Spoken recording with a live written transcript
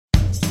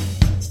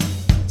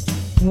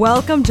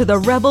Welcome to the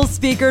Rebel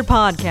Speaker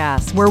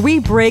Podcast, where we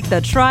break the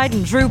tried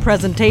and true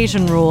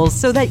presentation rules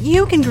so that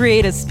you can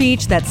create a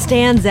speech that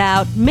stands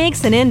out,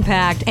 makes an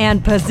impact,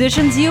 and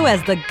positions you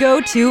as the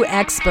go-to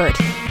expert.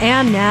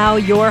 And now,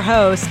 your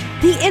host,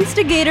 the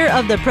instigator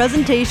of the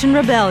Presentation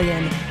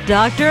Rebellion,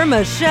 Dr.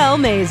 Michelle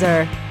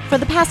Mazur. For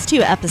the past 2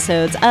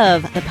 episodes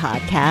of the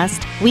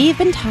podcast, we've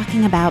been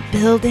talking about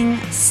building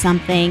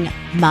something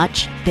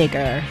much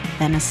bigger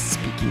than a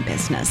speaking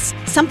business.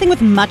 Something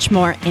with much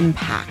more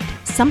impact.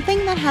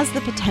 Something that has the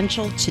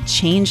potential to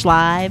change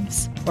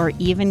lives or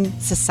even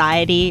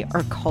society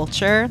or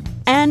culture.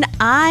 And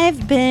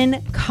I've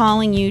been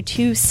calling you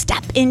to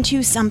step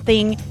into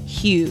something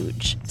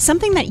huge.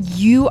 Something that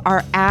you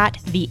are at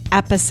the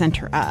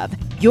epicenter of.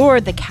 You're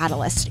the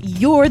catalyst.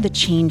 You're the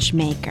change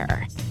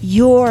maker.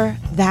 You're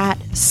that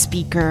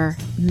speaker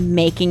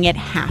making it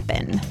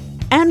happen.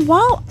 And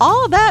while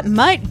all that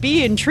might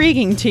be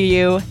intriguing to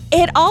you,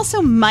 it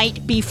also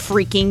might be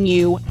freaking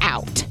you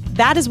out.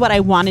 That is what I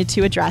wanted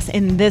to address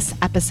in this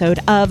episode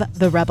of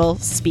the Rebel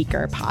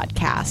Speaker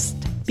Podcast.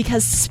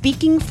 Because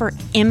speaking for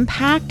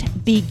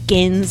impact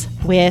begins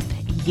with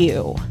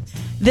you.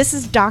 This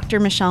is Dr.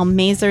 Michelle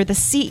Mazur, the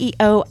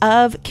CEO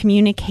of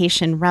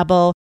Communication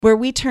Rebel, where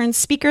we turn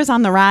speakers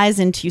on the rise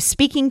into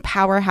speaking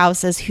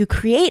powerhouses who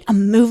create a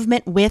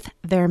movement with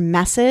their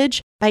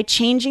message by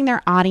changing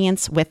their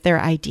audience with their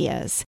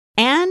ideas.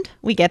 And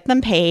we get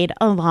them paid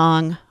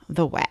along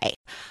the way.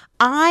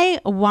 I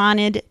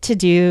wanted to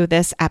do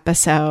this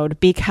episode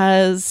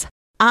because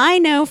I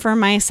know for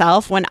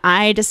myself when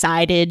I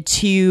decided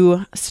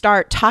to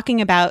start talking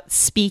about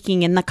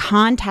speaking in the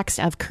context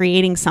of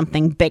creating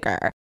something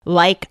bigger,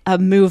 like a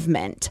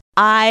movement,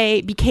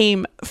 I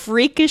became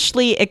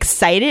freakishly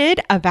excited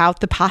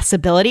about the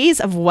possibilities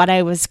of what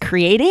I was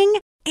creating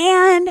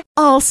and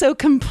also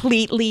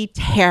completely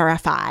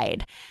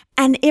terrified.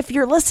 And if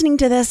you're listening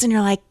to this and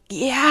you're like,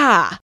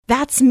 yeah,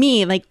 that's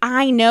me. Like,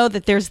 I know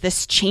that there's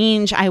this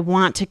change I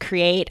want to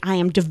create. I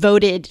am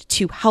devoted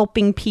to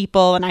helping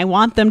people and I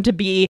want them to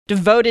be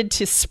devoted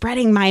to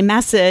spreading my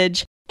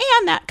message.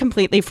 And that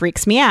completely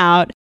freaks me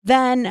out.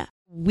 Then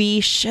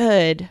we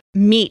should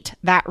meet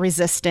that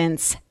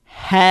resistance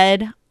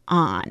head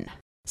on.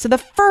 So the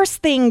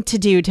first thing to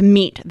do to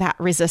meet that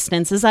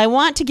resistance is I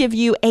want to give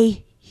you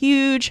a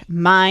huge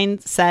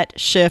mindset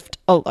shift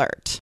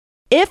alert.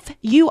 If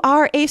you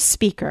are a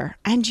speaker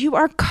and you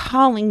are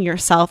calling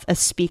yourself a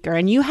speaker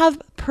and you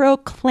have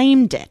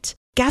proclaimed it,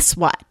 guess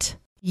what?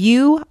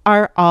 You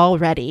are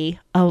already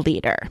a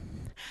leader.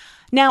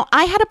 Now,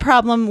 I had a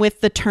problem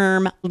with the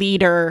term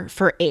leader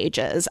for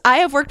ages. I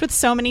have worked with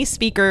so many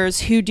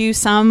speakers who do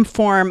some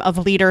form of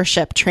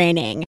leadership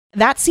training.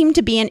 That seemed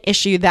to be an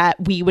issue that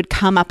we would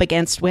come up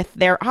against with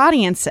their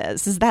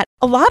audiences, is that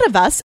a lot of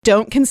us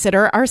don't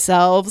consider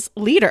ourselves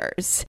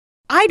leaders.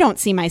 I don't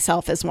see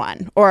myself as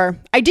one, or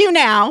I do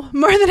now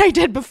more than I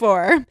did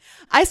before.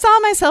 I saw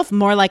myself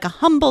more like a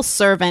humble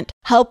servant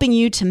helping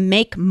you to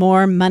make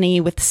more money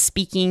with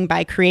speaking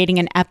by creating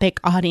an epic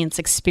audience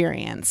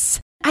experience.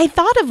 I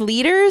thought of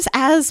leaders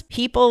as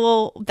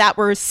people that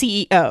were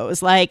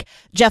CEOs, like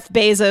Jeff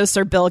Bezos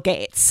or Bill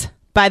Gates.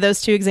 By those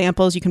 2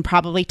 examples, you can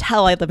probably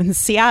tell I live in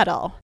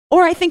Seattle.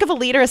 Or I think of a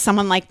leader as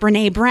someone like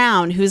Brene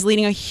Brown, who's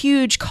leading a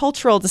huge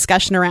cultural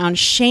discussion around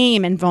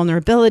shame and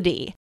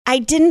vulnerability. I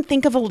didn't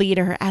think of a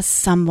leader as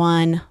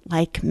someone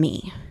like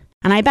me.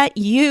 And I bet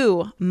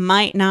you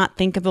might not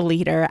think of a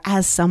leader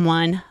as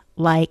someone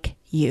like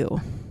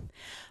you.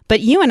 But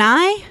you and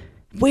I,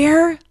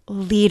 we're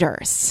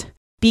leaders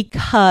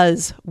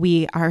because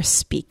we are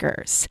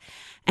speakers.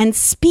 And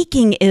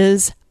speaking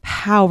is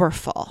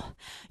powerful.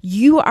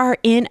 You are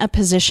in a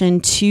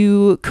position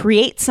to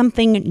create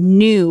something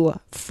new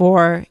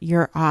for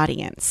your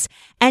audience.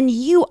 And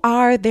you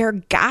are their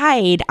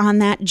guide on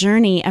that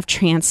journey of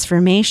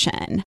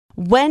transformation.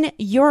 When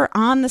you're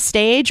on the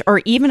stage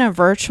or even a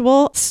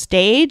virtual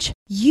stage,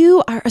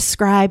 you are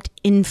ascribed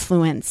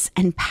influence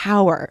and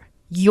power.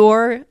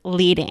 You're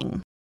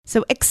leading.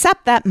 So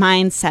accept that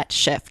mindset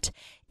shift.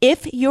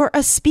 If you're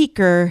a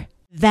speaker,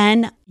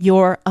 then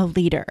you're a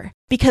leader.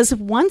 Because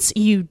once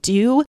you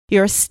do,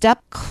 you're a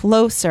step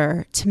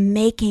closer to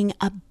making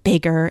a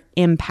bigger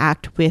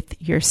impact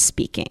with your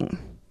speaking.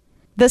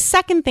 The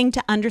second thing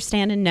to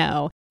understand and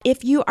know,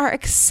 if you are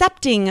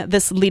accepting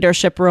this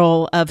leadership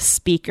role of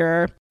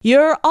speaker,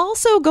 you're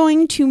also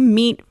going to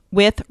meet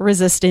with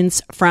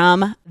resistance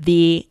from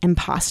the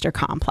imposter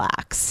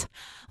complex.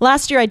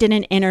 Last year, I did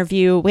an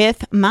interview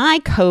with my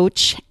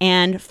coach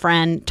and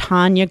friend,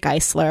 Tanya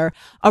Geisler,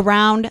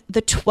 around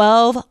the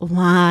 12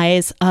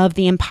 lies of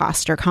the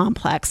imposter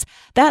complex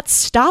that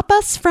stop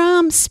us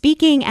from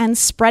speaking and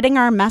spreading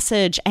our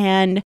message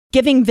and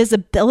giving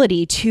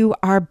visibility to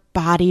our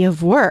body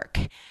of work.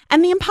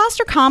 And the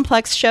imposter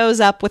complex shows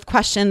up with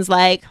questions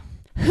like,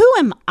 who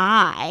am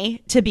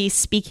I to be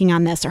speaking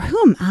on this? Or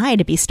who am I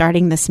to be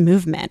starting this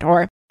movement?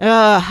 Or,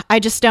 I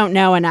just don't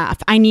know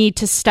enough. I need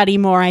to study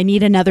more. I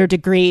need another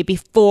degree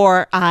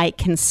before I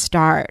can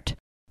start.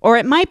 Or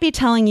it might be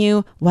telling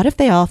you, what if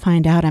they all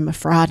find out I'm a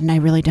fraud and I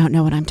really don't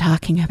know what I'm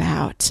talking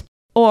about?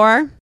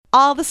 Or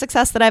all the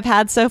success that I've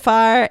had so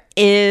far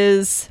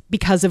is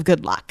because of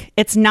good luck.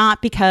 It's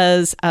not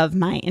because of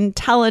my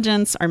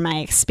intelligence or my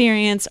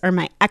experience or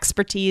my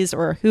expertise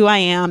or who I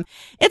am.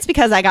 It's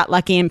because I got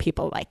lucky and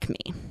people like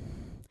me.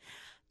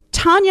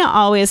 Tanya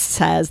always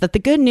says that the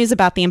good news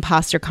about the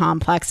imposter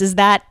complex is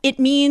that it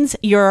means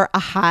you're a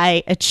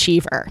high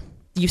achiever.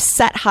 You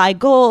set high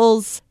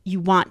goals, you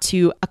want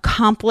to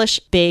accomplish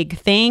big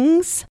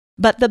things.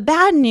 But the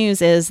bad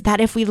news is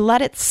that if we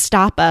let it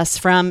stop us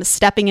from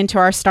stepping into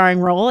our starring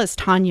role, as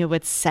Tanya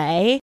would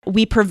say,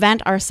 we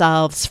prevent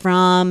ourselves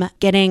from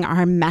getting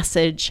our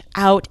message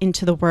out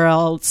into the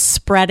world,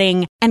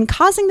 spreading, and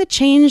causing the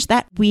change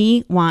that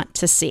we want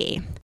to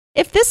see.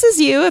 If this is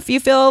you, if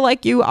you feel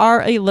like you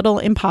are a little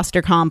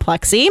imposter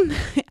complexy,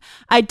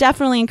 I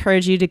definitely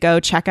encourage you to go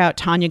check out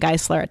Tanya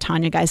Geisler at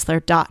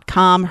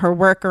tanyageisler.com. Her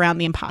work around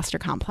the imposter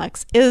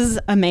complex is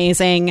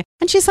amazing,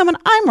 and she's someone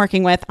I'm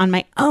working with on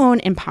my own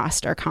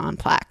imposter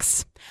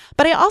complex.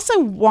 But I also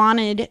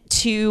wanted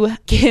to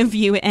give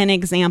you an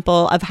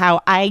example of how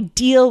I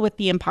deal with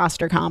the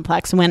imposter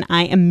complex when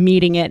I am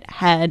meeting it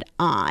head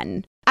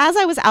on. As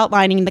I was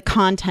outlining the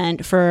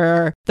content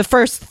for the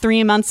first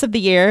 3 months of the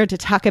year to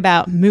talk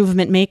about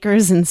movement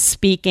makers and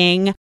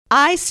speaking,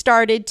 I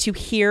started to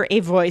hear a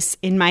voice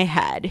in my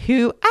head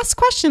who asked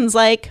questions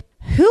like,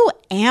 who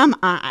am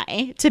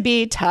I to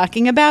be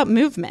talking about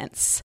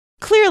movements?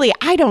 Clearly,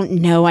 I don't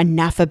know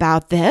enough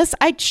about this.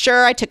 I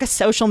took a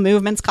social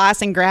movements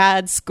class in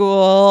grad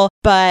school,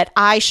 but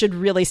I should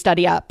really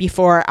study up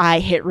before I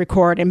hit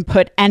record and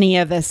put any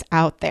of this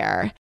out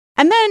there.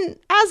 And then,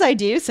 as I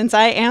do, since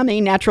I am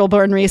a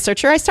natural-born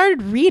researcher, I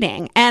started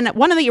reading. And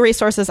one of the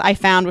resources I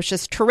found, which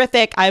is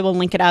terrific, I will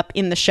link it up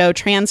in the show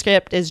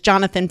transcript, is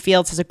Jonathan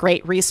Fields has a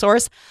great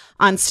resource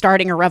on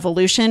starting a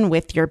revolution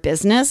with your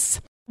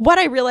business. What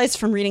I realized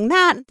from reading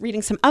that,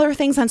 reading some other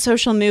things on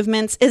social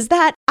movements, is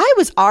that I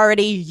was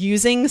already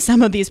using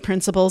some of these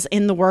principles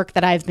in the work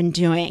that I've been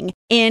doing,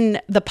 in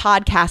the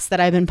podcasts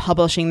that I've been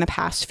publishing the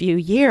past few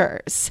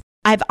years.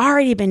 I've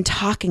already been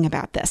talking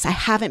about this. I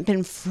haven't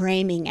been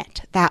framing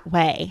it that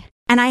way.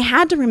 And I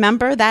had to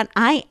remember that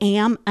I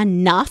am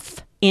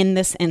enough in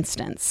this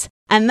instance.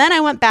 And then I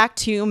went back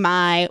to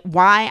my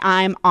Why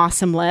I'm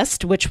Awesome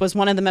list, which was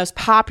one of the most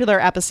popular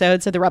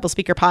episodes of the Rebel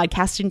Speaker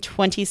podcast in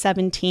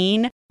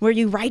 2017, where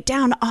you write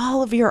down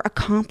all of your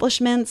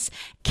accomplishments,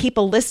 keep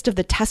a list of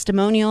the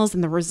testimonials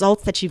and the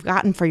results that you've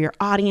gotten for your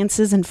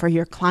audiences and for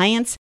your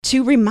clients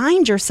to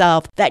remind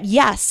yourself that,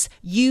 yes,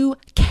 you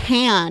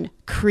can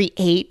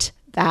create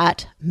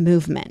that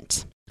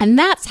movement. And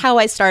that's how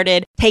I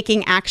started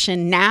taking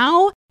action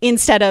now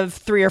instead of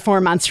 3 or 4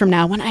 months from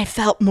now when I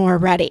felt more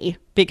ready,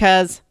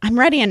 because I'm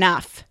ready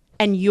enough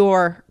and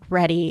you're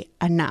ready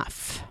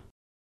enough.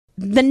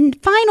 The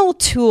final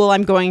tool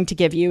I'm going to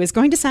give you is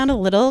going to sound a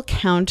little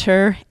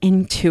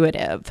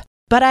counterintuitive,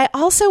 but I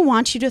also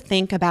want you to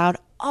think about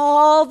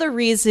all the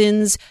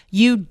reasons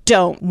you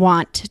don't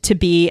want to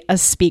be a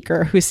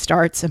speaker who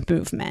starts a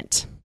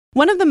movement.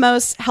 One of the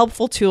most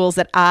helpful tools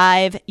that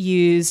I've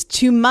used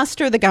to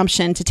muster the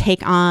gumption to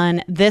take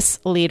on this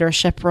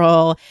leadership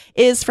role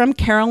is from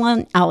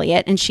Carolyn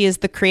Elliott, and she is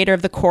the creator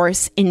of the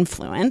course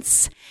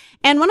Influence.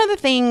 And one of the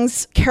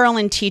things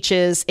Carolyn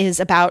teaches is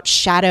about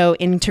shadow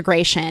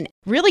integration,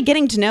 really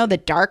getting to know the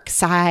dark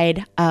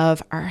side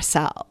of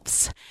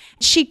ourselves.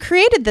 She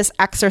created this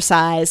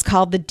exercise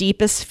called the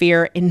Deepest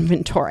Fear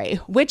Inventory,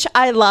 which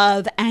I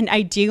love and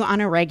I do on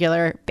a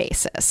regular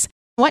basis.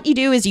 What you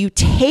do is you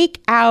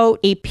take out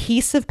a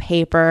piece of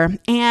paper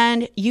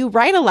and you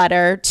write a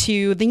letter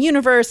to the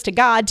universe, to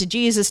God, to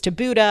Jesus, to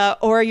Buddha,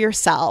 or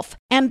yourself,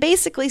 and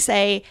basically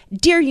say,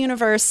 "Dear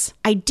universe,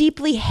 I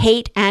deeply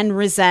hate and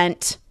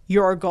resent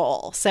your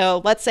goal."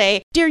 So let's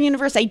say, "Dear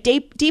universe, I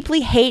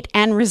deeply hate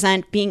and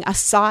resent being a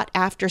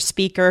sought-after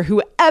speaker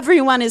who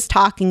everyone is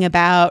talking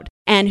about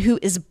and who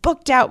is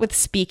booked out with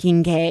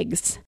speaking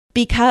gigs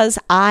because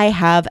I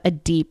have a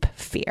deep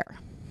fear."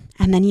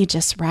 And then you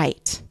just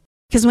write.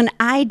 Because when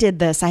I did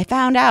this, I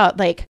found out,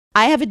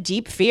 I have a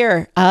deep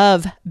fear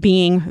of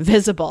being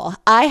visible.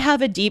 I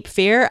have a deep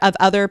fear of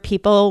other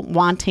people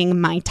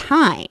wanting my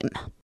time.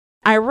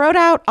 I wrote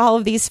out all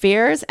of these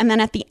fears, and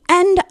then at the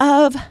end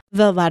of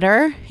the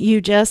letter,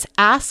 you just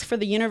ask for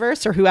the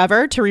universe or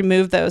whoever to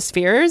remove those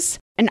fears.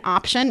 An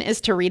option is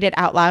to read it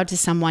out loud to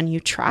someone you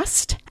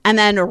trust, and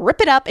then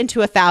rip it up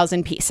into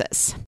 1,000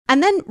 pieces.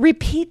 And then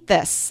repeat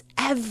this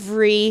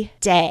every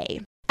day.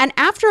 And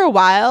after a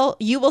while,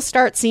 you will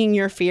start seeing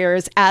your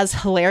fears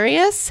as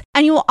hilarious,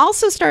 and you will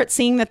also start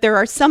seeing that there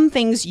are some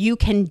things you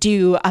can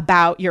do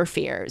about your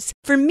fears.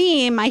 For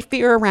me, my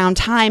fear around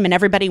time and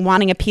everybody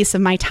wanting a piece of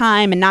my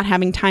time and not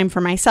having time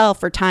for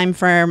myself or time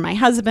for my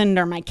husband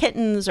or my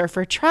kittens or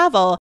for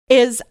travel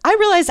is I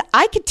realized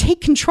I could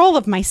take control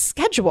of my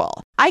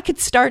schedule. I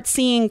could start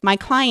seeing my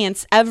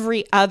clients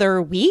every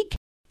other week,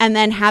 and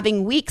then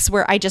having weeks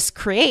where I just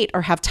create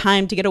or have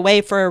time to get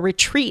away for a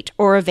retreat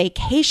or a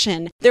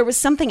vacation. There was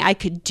something I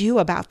could do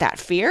about that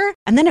fear,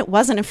 and then it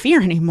wasn't a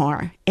fear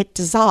anymore. It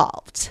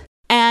dissolved.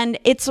 And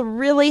it's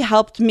really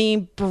helped me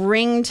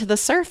bring to the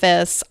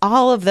surface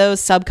all of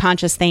those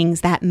subconscious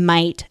things that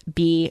might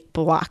be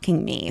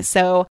blocking me.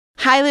 So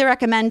highly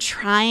recommend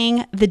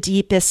trying the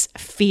deepest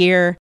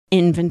fear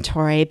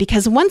inventory,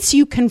 because once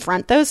you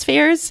confront those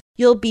fears,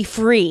 you'll be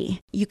free.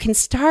 You can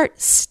start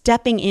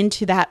stepping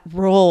into that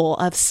role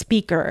of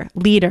speaker,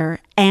 leader,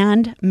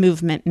 and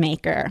movement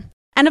maker.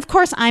 And of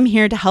course, I'm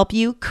here to help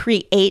you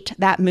create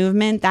that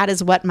movement. That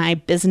is what my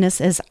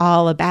business is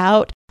all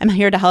about. I'm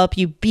here to help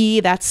you be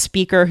that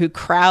speaker who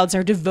crowds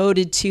are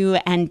devoted to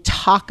and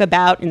talk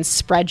about and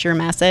spread your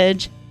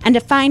message. And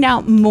to find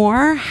out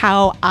more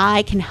how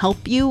I can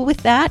help you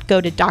with that, go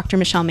to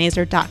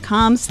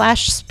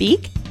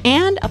drmichellemazur.com/speak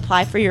and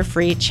apply for your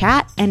free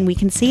chat, and we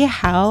can see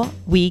how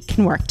we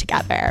can work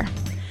together.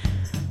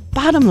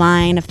 Bottom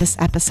line of this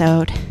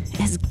episode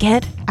is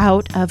get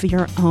out of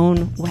your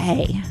own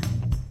way.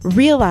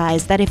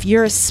 Realize that if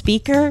you're a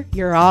speaker,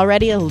 you're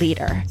already a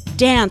leader.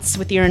 Dance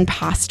with your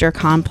imposter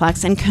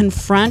complex and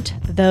confront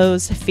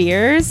those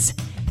fears,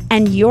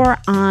 and you're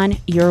on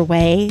your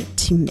way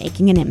to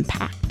making an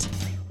impact.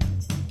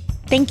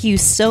 Thank you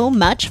so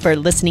much for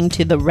listening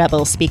to the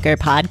Rebel Speaker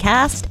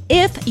Podcast.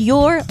 If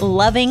you're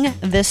loving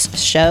this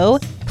show,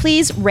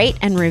 please rate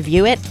and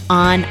review it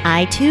on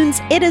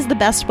iTunes. It is the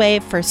best way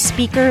for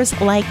speakers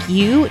like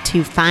you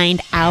to find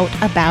out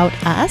about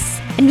us.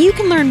 And you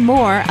can learn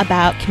more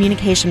about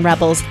Communication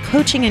Rebels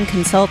coaching and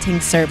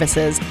consulting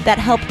services that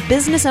help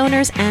business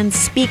owners and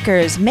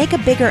speakers make a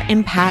bigger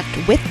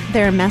impact with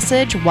their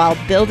message while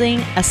building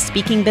a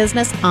speaking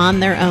business on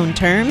their own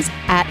terms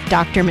at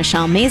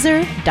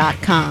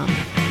drmichellemazur.com.